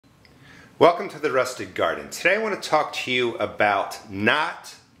Welcome to the Rusted Garden. Today I want to talk to you about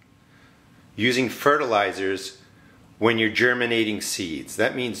not using fertilizers when you're germinating seeds.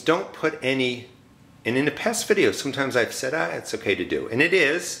 That means don't put any, and in the past videos sometimes I've said it's okay to do, and it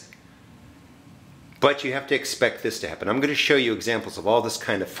is, but you have to expect this to happen. I'm going to show you examples of all this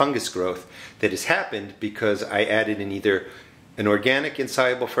kind of fungus growth that has happened because I added in either an organic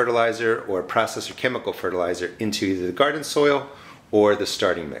insoluble fertilizer or a processed or chemical fertilizer into either the garden soil or the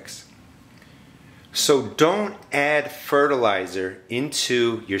starting mix. So don't add fertilizer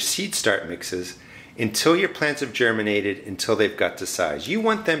into your seed start mixes until your plants have germinated, until they've got to size. You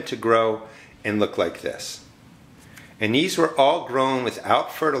want them to grow and look like this. And these were all grown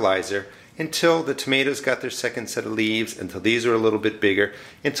without fertilizer until the tomatoes got their second set of leaves, until these were a little bit bigger,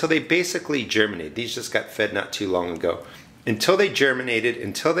 until they basically germinated. These just got fed not too long ago. Until they germinated,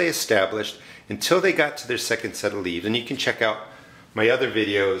 until they established, until they got to their second set of leaves. And you can check out my other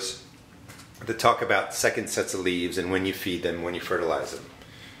videos that talk about second sets of leaves and when you feed them, when you fertilize them.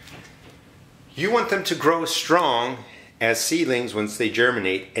 You want them to grow strong as seedlings once they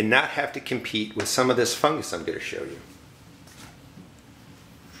germinate and not have to compete with some of this fungus I'm going to show you.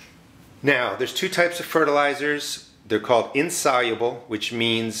 Now, there's two types of fertilizers. They're called insoluble, which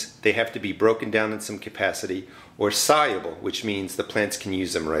means they have to be broken down in some capacity, or soluble, which means the plants can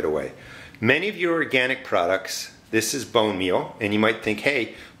use them right away. Many of your organic products, this is bone meal, and you might think,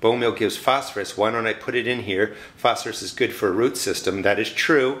 hey, bone meal gives phosphorus, why don't I put it in here? Phosphorus is good for a root system. That is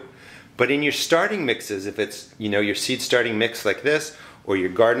true, but in your starting mixes, if it's your seed starting mix like this, or your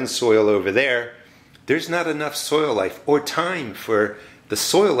garden soil over there, there's not enough soil life or time for the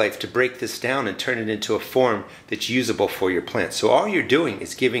soil life to break this down and turn it into a form that's usable for your plants. So all you're doing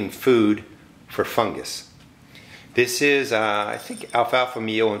is giving food for fungus. This is, I think, alfalfa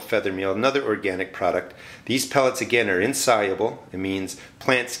meal and feather meal, another organic product. These pellets, again, are insoluble. It means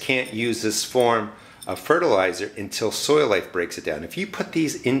plants can't use this form of fertilizer until soil life breaks it down. If you put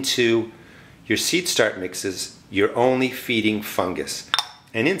these into your seed start mixes, you're only feeding fungus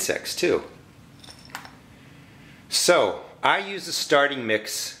and insects too. So I use the starting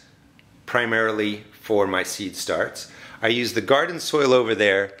mix primarily for my seed starts. I use the garden soil over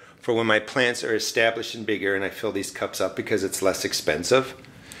there for when my plants are established and bigger, and I fill these cups up because it's less expensive.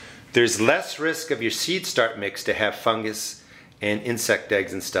 There's less risk of your seed start mix to have fungus and insect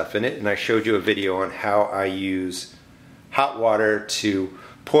eggs and stuff in it, and I showed you a video on how I use hot water to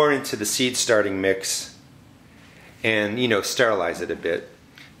pour into the seed starting mix and sterilize it a bit.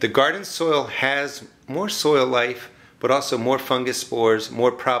 The garden soil has more soil life, but also more fungus spores,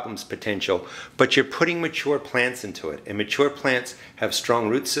 more problems potential, but you're putting mature plants into it, and mature plants have strong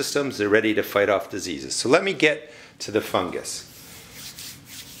root systems. They're ready to fight off diseases. So let me get to the fungus.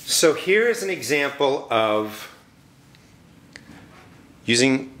 So here is an example of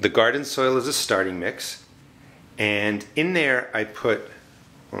using the garden soil as a starting mix, and in there I put,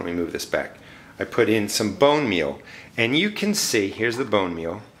 let me move this back, I put in some bone meal, and you can see, here's the bone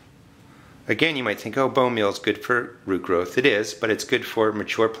meal. Again, you might think, oh, bone meal is good for root growth. It is, but it's good for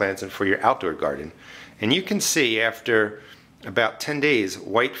mature plants and for your outdoor garden. And you can see after about 10 days,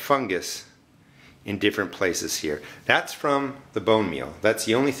 white fungus in different places here. That's from the bone meal. That's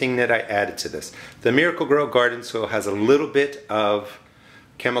the only thing that I added to this. The Miracle-Gro garden soil has a little bit of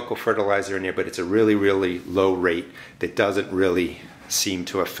chemical fertilizer in there, but it's a really, really low rate that doesn't really seem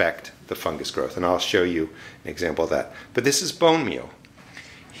to affect the fungus growth. And I'll show you an example of that. But this is bone meal.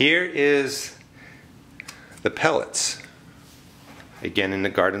 Here is the pellets, again in the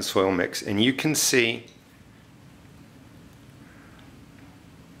garden soil mix, and you can see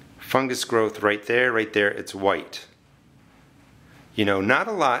fungus growth right there, it's white. Not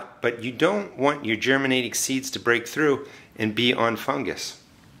a lot, but you don't want your germinating seeds to break through and be on fungus.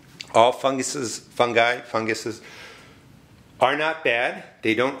 All funguses are not bad.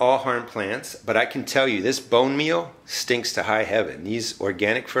 They don't all harm plants, but I can tell you this bone meal stinks to high heaven. These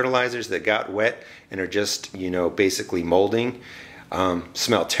organic fertilizers that got wet and are just, basically molding,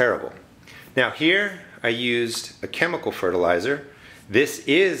 smell terrible. Now here I used a chemical fertilizer. This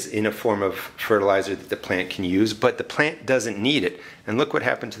is in a form of fertilizer that the plant can use, but the plant doesn't need it. And look what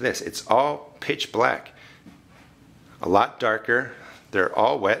happened to this. It's all pitch black, a lot darker. They're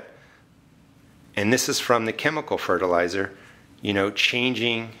all wet. And this is from the chemical fertilizer,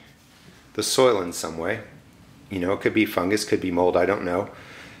 changing the soil in some way. It could be fungus, could be mold, I don't know.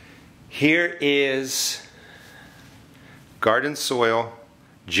 Here is garden soil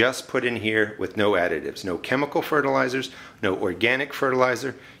just put in here with no additives, no chemical fertilizers, no organic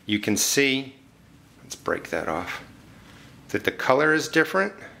fertilizer. You can see, let's break that off, that the color is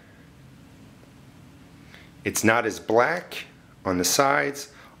different. It's not as black on the sides.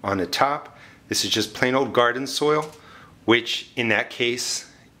 on the top. This is just plain old garden soil, which in that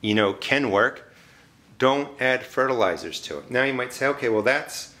case, you know, can work. Don't add fertilizers to it. Now you might say, okay, well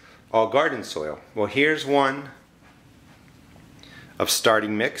that's all garden soil. Well, here's one of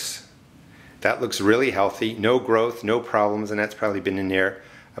starting mix. That looks really healthy, no growth, no problems, and that's probably been in there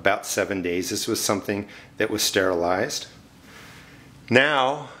about 7 days. This was something that was sterilized.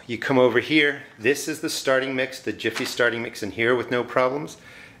 Now you come over here. This is the starting mix, the Jiffy starting mix in here with no problems.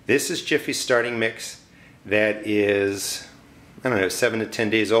 This is Jiffy's starting mix that is, I don't know, 7 to 10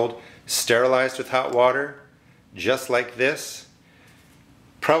 days old, sterilized with hot water, just like this.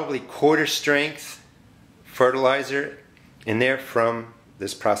 Probably quarter strength fertilizer in there from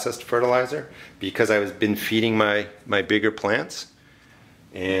this processed fertilizer, because I've been feeding my bigger plants.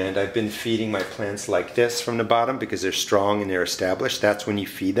 And I've been feeding my plants like this from the bottom because they're strong and they're established. That's when you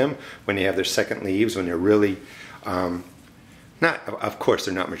feed them, when they have their second leaves, when they're really, of course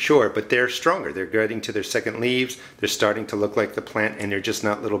they're not mature, but they're stronger. They're getting to their second leaves, they're starting to look like the plant, and they're just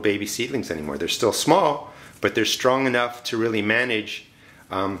not little baby seedlings anymore. They're still small, but they're strong enough to really manage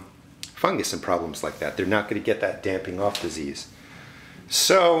fungus and problems like that. They're not going to get that damping off disease.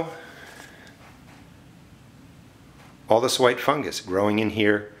 So, all this white fungus growing in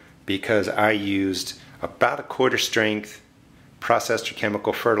here because I used about a quarter strength processed or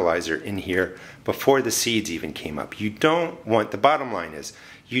chemical fertilizer in here before the seeds even came up. You don't want, the bottom line is,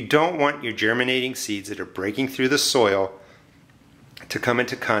 you don't want your germinating seeds that are breaking through the soil to come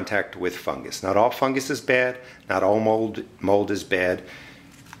into contact with fungus. Not all fungus is bad, not all mold is bad,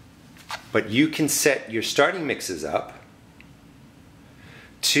 but you can set your starting mixes up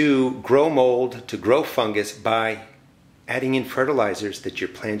to grow mold, to grow fungus by adding in fertilizers that your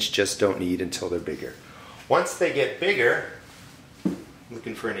plants just don't need until they're bigger. Once they get bigger,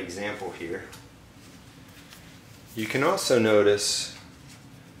 looking for an example here, you can also notice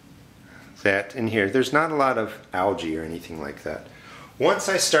that in here there's not a lot of algae or anything like that. Once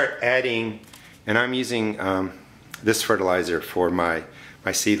I start adding, and I'm using this fertilizer for my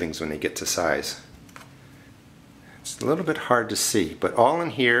seedlings when they get to size. It's a little bit hard to see, but all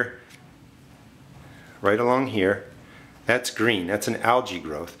in here, right along here, that's green. That's an algae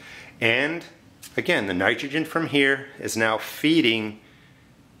growth. And again, the nitrogen from here is now feeding,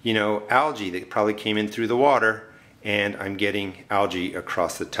 you know, algae that probably came in through the water, and I'm getting algae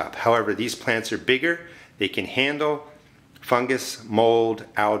across the top. However, these plants are bigger. They can handle fungus, mold,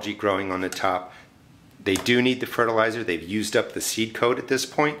 algae growing on the top. They do need the fertilizer. They've used up the seed coat at this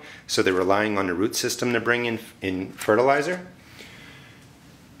point, so they're relying on the root system to bring in fertilizer.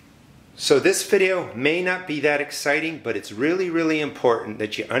 So this video may not be that exciting, but it's really, really important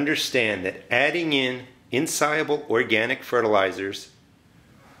that you understand that adding in insoluble organic fertilizers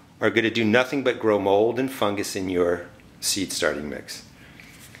are going to do nothing but grow mold and fungus in your seed starting mix.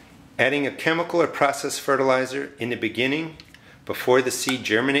 Adding a chemical or processed fertilizer in the beginning, before the seed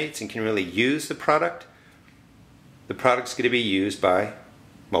germinates and can really use the product's going to be used by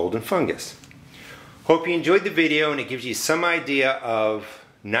mold and fungus. Hope you enjoyed the video and it gives you some idea of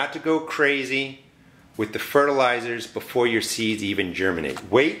not to go crazy with the fertilizers before your seeds even germinate.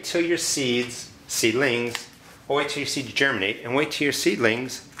 Wait till your seedlings, or wait till your seeds germinate, and wait till your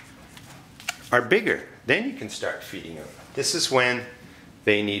seedlings are bigger. Then you can start feeding them. This is when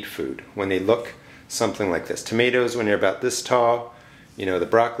they need food, when they look something like this. Tomatoes when they're about this tall, you know, the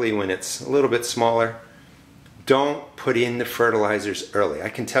broccoli when it's a little bit smaller. Don't put in the fertilizers early. I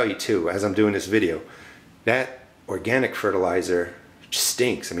can tell you too, as I'm doing this video, that organic fertilizer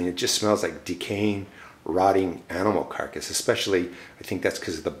stinks. I mean, it just smells like decaying, rotting animal carcass. Especially, I think that's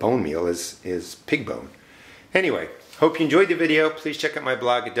because the bone meal is pig bone. Anyway, hope you enjoyed the video. Please check out my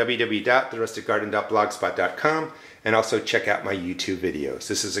blog at www.therusticgarden.blogspot.com and also check out my YouTube videos.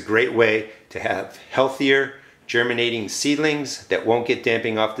 This is a great way to have healthier, germinating seedlings that won't get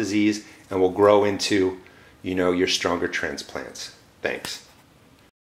damping off disease and will grow into, you know, your stronger transplants. Thanks.